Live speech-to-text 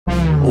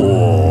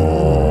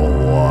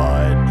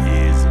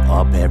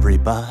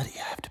Everybody,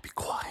 I have to be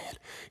quiet.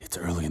 It's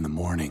early in the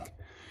morning.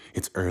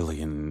 It's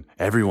early and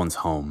everyone's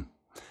home.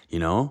 You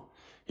know?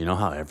 You know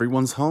how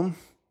everyone's home?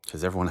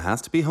 Because everyone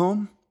has to be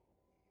home?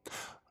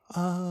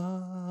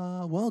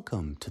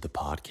 Welcome to the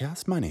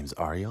podcast. My name's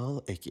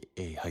Ariel,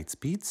 aka Heights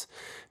Beats,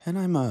 and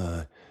I'm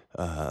a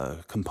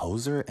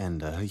composer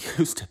and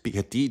used to be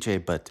a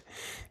DJ, but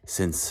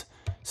since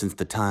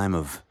the time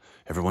of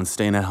everyone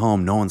staying at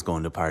home, no one's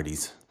going to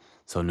parties.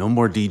 So no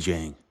more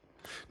DJing.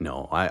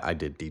 No, I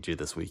did DJ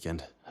this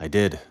weekend. I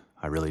did.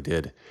 I really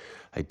did.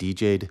 I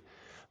DJ'd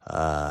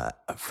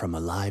from a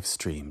live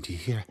stream. Do you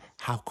hear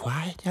how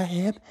quiet I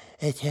am?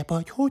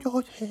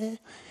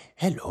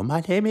 Hello,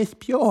 my name is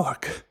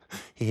Bjork.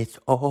 It's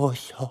oh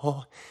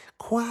so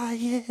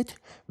quiet.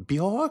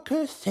 Bjork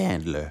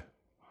Sandler.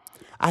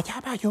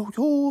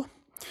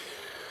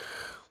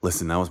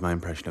 Listen, that was my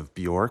impression of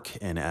Bjork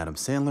and Adam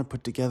Sandler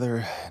put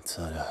together. It's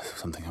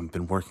something I've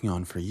been working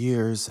on for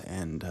years,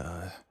 and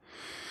I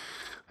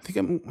think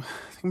I'm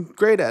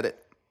great at it.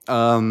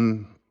 All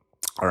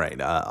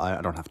right, I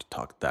don't have to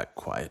talk that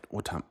quiet.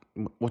 What time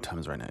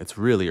is it right now? It's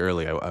really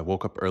early. I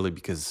woke up early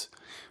because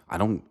I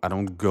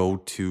don't go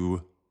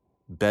to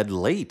bed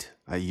late.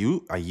 I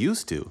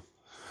used to.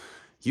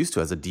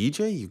 As a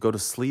DJ, you go to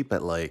sleep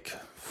at like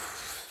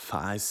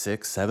 5,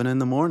 6, 7 in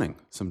the morning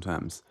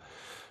sometimes.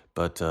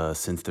 But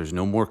since there's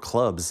no more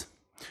clubs,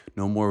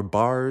 no more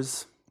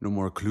bars, no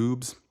more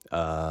clubs,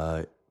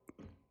 I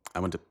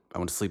went to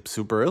sleep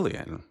super early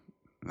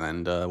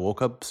and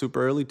woke up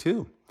super early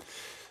too.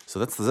 So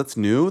that's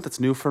new. That's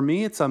new for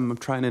me. I'm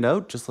trying it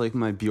out, just like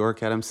my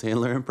Bjork Adam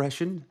Sandler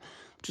impression.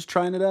 Just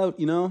trying it out,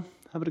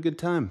 having a good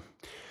time.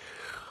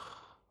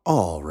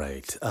 All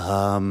right.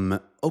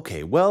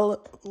 Okay.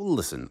 Well,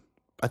 listen.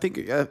 I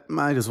think I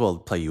might as well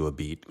play you a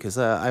beat because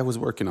I was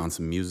working on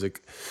some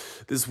music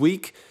this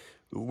week,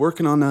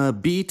 working on a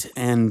beat,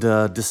 and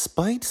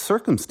despite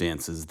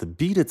circumstances, the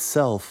beat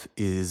itself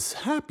is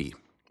happy.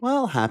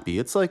 Well, happy.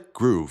 It's like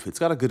groove. It's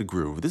got a good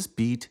groove. This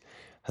beat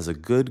has a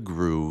good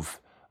groove.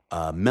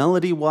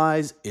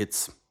 Melody-wise,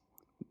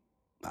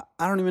 I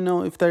don't even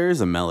know if there is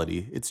a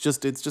melody. It's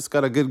just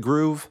got a good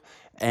groove.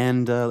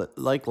 And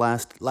like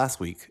last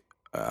week,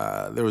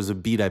 there was a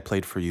beat I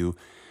played for you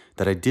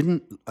that I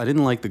didn't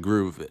like the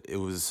groove. It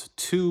was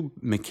too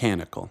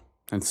mechanical.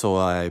 And so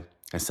I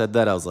said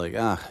that I was like,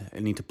 I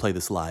need to play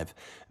this live.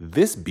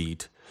 This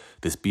beat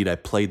I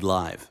played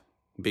live.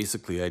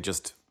 Basically, I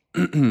just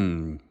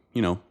played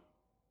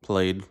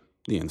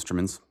the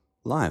instruments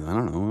live. I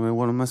don't know.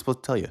 What am I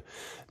supposed to tell you?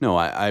 No,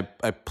 I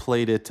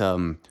played it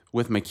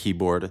with my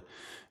keyboard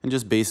and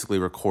just basically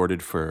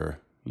recorded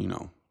for,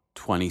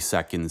 20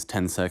 seconds,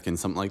 10 seconds,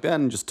 something like that,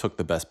 and just took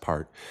the best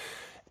part.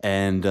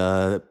 And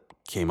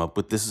came up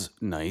with this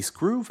nice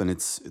groove. And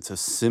it's a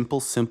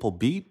simple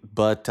beat,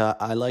 but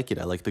I like it.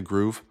 I like the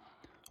groove.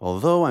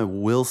 Although I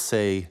will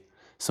say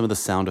some of the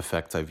sound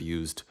effects I've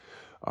used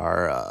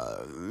are,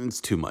 it's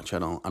too much.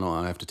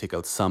 I have to take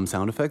out some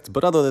sound effects.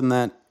 But other than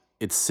that,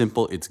 it's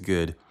simple, it's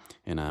good.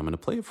 And I'm going to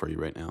play it for you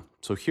right now.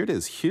 So here it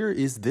is. Here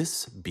is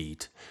this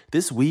beat,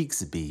 this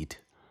week's beat,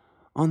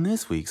 on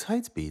this week's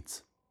Heights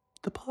Beats,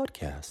 the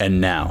podcast. And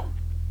now,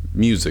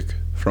 music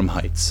from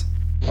Heights.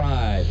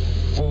 5,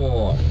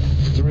 4,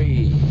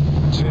 3,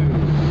 2,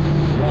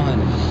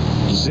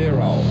 1,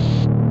 0.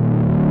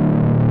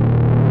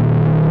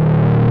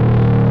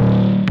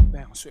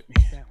 Bounce with me,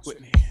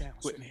 with me.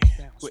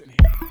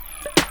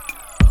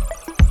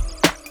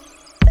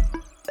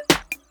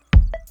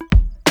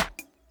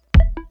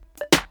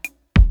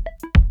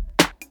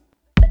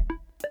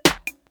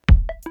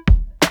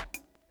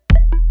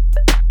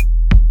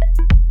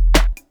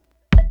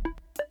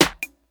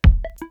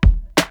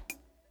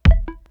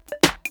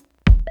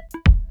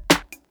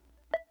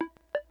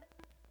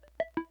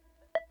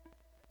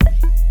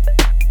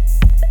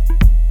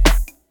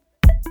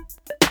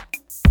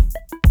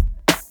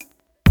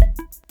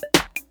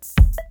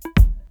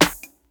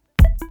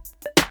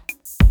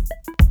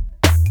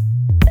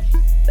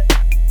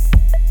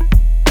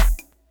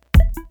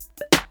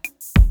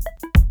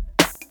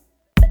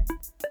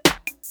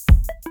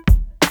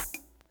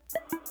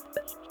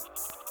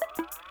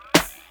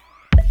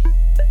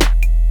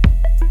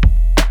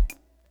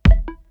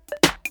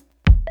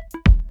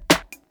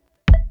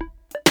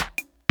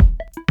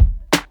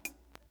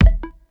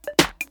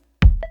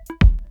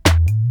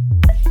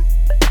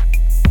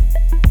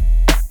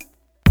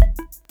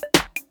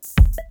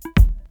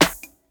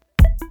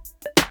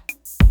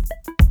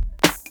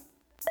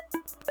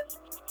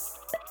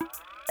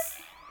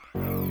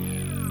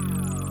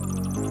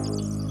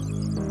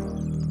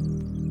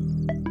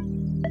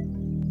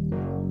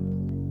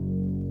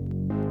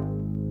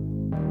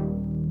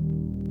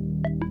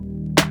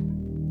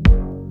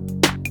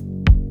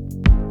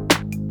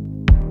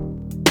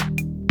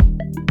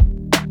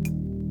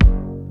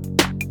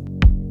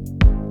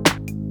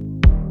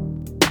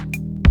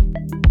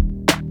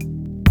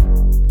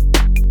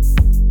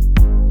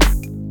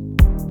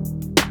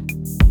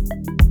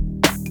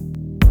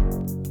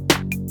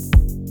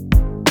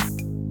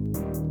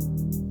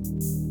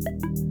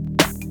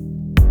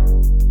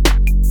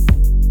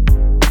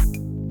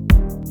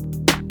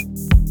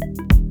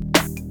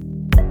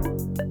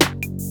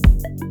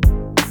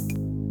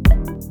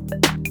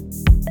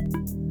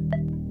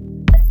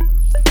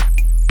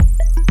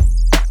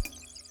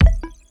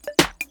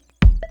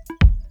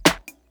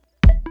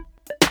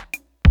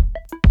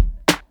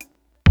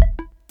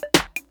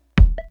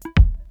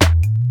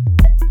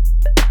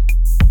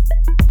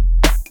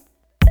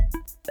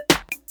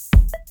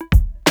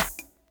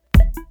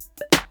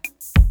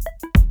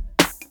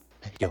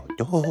 yo,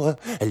 yo,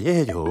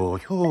 yo,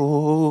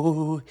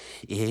 yo.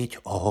 It's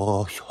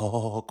all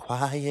so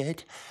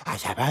quiet.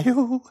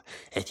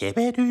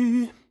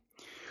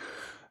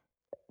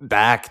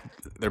 Back.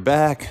 They're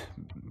back.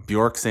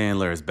 Bjork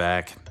Sandler is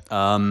back.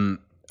 So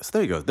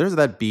there you go. There's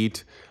that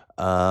beat.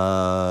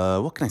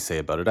 What can I say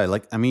about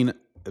it? I mean,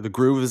 the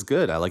groove is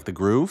good. I like the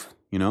groove,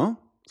 you know?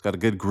 It's got a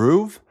good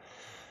groove.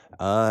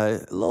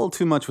 A little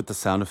too much with the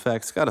sound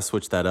effects. Got to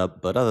switch that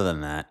up. But other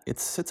than that,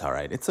 it's all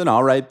right. It's an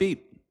all right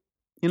beat.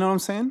 You know what I'm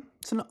saying?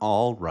 It's an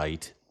all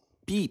right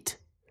beat.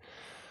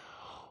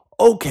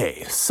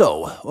 Okay,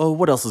 so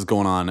what else is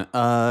going on?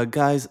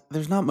 Guys,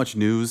 there's not much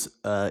news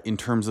in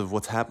terms of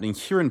what's happening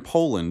here in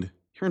Poland.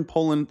 Here in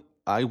Poland,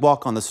 I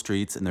walk on the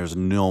streets and there's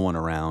no one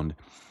around.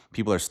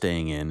 People are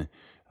staying in.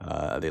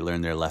 They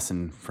learned their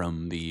lesson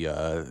from the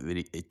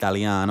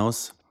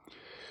Italianos.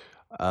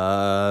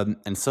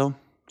 And so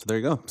there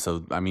you go.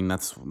 So I mean,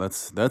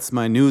 that's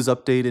my news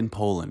update in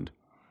Poland.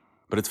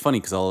 But it's funny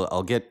because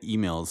I'll get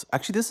emails.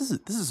 Actually, this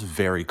is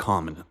very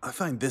common. I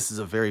find this is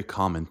a very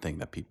common thing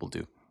that people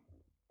do.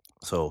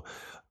 So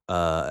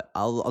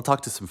I'll talk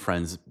to some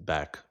friends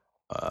back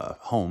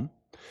home,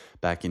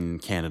 back in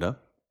Canada,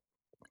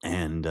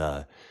 and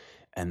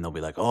they'll be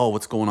like, "Oh,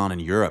 what's going on in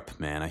Europe,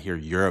 man? I hear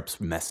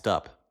Europe's messed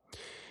up."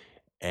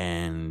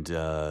 And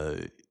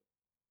I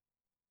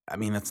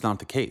mean, that's not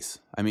the case.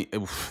 I mean,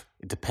 it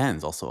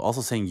depends.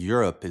 Also, saying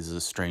Europe is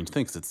a strange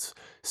thing because it's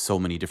so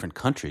many different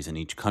countries, and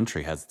each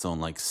country has its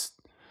own like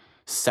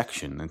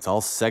section. It's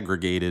all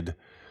segregated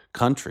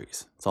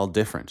countries. It's all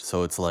different.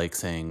 So it's like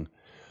saying,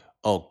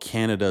 "Oh,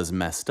 Canada's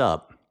messed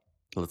up,"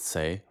 let's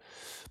say,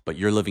 but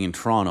you're living in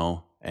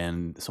Toronto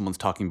and someone's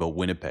talking about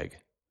Winnipeg.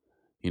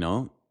 You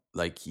know,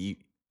 like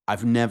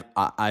I've never,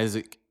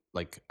 Isaac,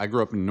 like I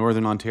grew up in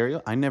Northern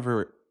Ontario. I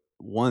never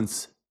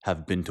once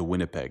have been to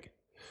Winnipeg.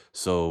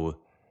 So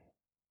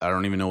I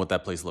don't even know what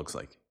that place looks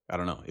like. I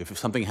don't know. If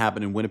something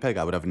happened in Winnipeg,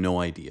 I would have no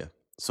idea.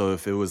 So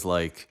if it was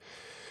like,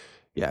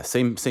 yeah,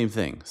 same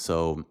thing.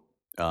 So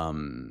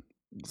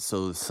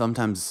so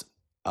sometimes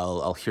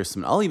I'll hear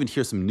I'll even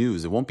hear some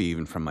news. It won't be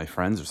even from my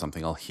friends or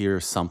something. I'll hear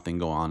something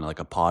go on, like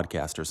a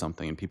podcast or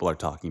something, and people are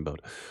talking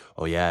about,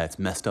 "Oh yeah, it's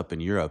messed up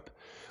in Europe."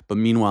 But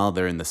meanwhile,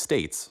 they're in the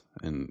States.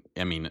 And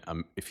I mean,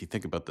 if you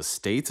think about the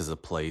States as a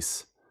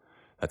place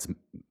that's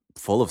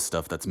full of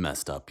stuff that's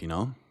messed up, you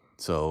know?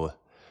 So,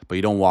 but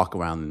you don't walk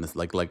around in this,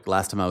 like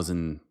last time I was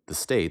in the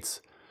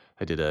States,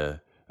 I did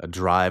a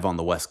drive on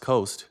the West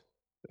Coast.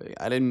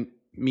 I didn't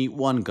meet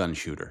one gun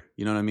shooter,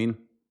 you know what I mean?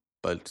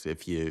 But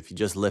if you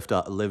just lived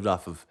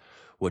off of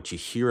what you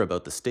hear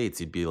about the States,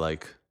 you'd be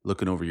like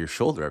looking over your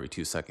shoulder every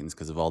 2 seconds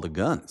because of all the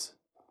guns.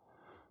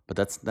 But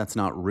that's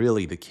not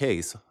really the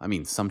case. I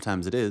mean,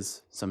 sometimes it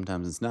is,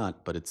 sometimes it's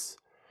not, but it's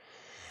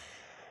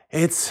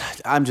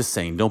I'm just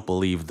saying, don't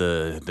believe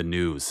the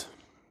news.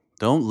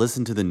 Don't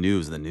listen to the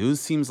news. The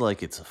news seems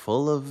like it's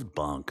full of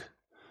bunk,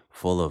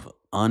 full of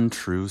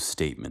untrue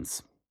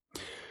statements.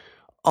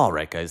 All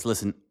right, guys,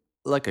 listen,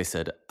 like I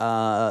said,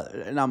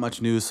 not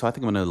much news, so I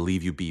think I'm going to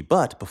leave you be.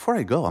 But before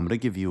I go, I'm going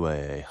to give you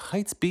a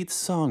Heights Beats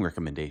song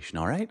recommendation,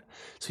 all right?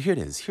 So here it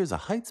is. Here's a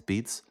Heights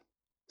Beats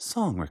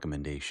song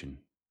recommendation.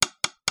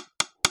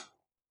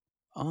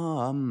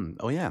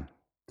 Oh yeah,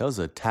 that was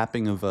a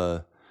tapping of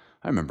a.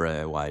 I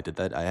remember why I did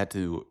that. I had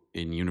to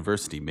in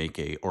university make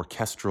a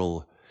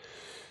orchestral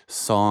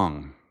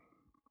song.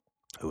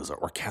 It was an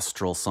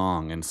orchestral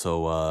song, and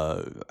so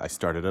I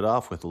started it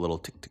off with a little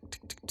tick tick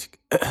tick tick tick,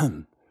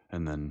 and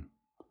then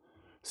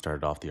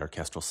started off the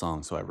orchestral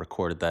song. So I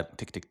recorded that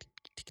tick tick tick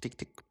tick tick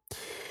tick.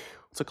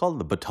 What's it called?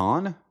 The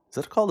baton? Is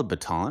that called a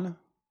baton?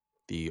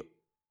 The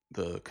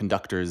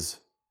conductor's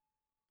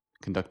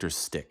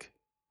stick.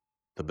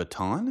 The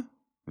baton?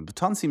 The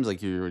baton seems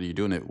like you're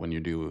doing it when you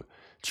do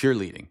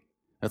cheerleading.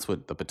 That's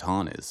what the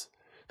baton is.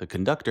 The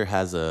conductor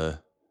has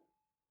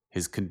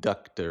his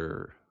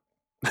conductor.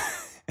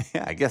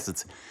 Yeah, I guess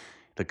it's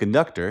the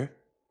conductor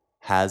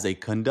has a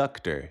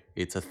conductor.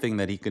 It's a thing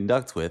that he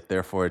conducts with.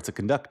 Therefore, it's a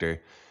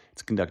conductor.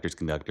 It's a conductor's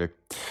conductor.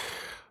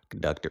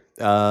 Conductor.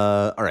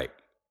 All right.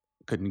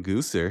 Couldn't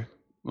gooser.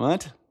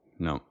 What?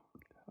 No.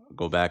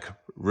 Go back.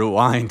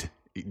 Rewind.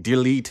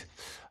 Delete.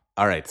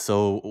 All right,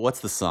 so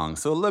what's the song?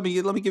 So let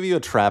me give you a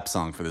trap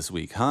song for this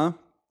week, huh?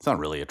 It's not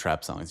really a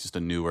trap song. It's just a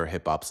newer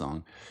hip hop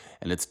song,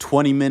 and it's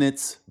 20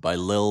 Minutes by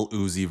Lil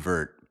Uzi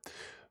Vert,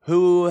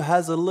 who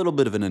has a little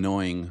bit of an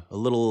annoying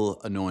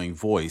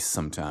voice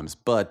sometimes,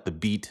 but the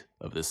beat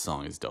of this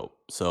song is dope.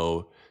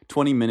 So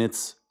 20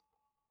 Minutes,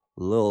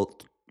 Lil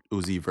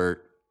Uzi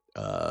Vert,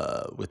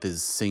 with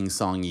his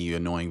sing-songy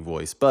annoying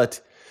voice,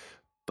 but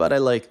I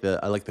like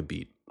the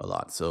beat a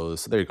lot. So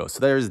there you go. So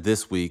there's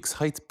this week's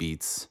Heights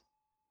Beats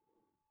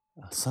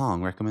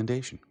song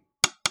recommendation.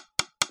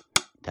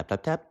 Tap,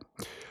 tap, tap.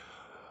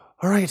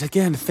 All right,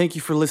 again, thank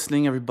you for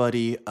listening,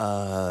 everybody.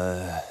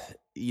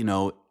 You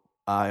know,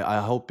 I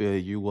hope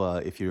you,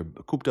 if you're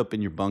cooped up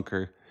in your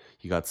bunker,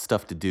 you got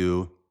stuff to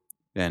do,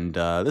 and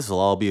this will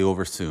all be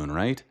over soon,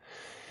 right?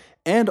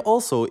 And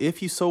also,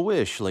 if you so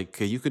wish, like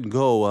you could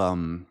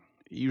go,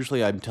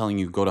 usually I'm telling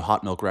you, go to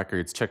Hot Milk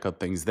Records, check out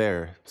things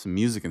there, some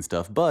music and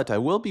stuff. But I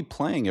will be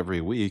playing every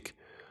week.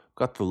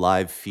 Got the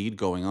live feed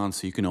going on,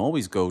 so you can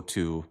always go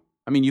to,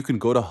 you can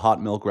go to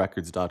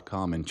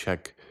hotmilkrecords.com and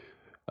check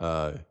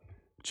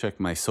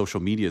my social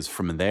medias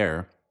from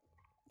there.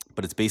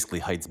 But it's basically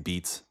Heights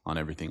Beats on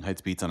everything.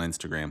 Heights Beats on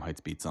Instagram,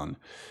 Heights Beats on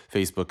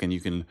Facebook, and you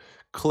can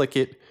click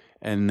it,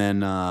 and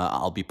then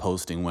I'll be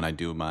posting when I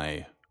do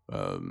my,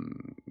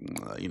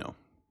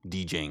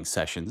 DJing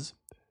sessions,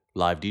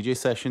 live DJ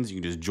sessions.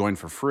 You can just join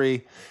for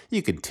free.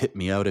 You can tip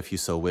me out if you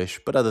so wish.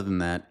 But other than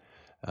that,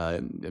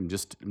 I'm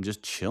just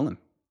chilling,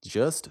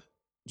 just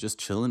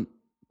chilling.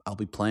 I'll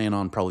be playing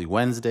on probably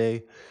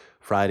Wednesday,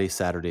 Friday,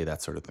 Saturday,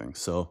 that sort of thing.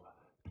 So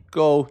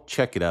go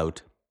check it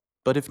out.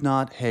 But if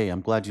not, hey,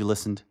 I'm glad you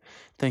listened.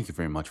 Thank you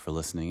very much for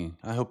listening.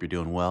 I hope you're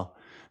doing well.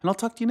 And I'll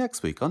talk to you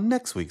next week on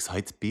next week's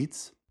Heights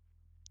Beats,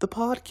 the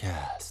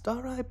podcast.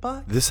 All right,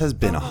 bye. This has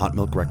been a Hot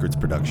Milk Records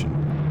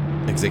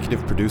production.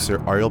 Executive producer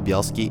Ariel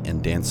Bielski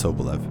and Dan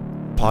Sobolev.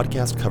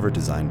 Podcast cover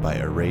designed by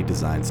Array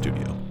Design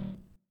Studio.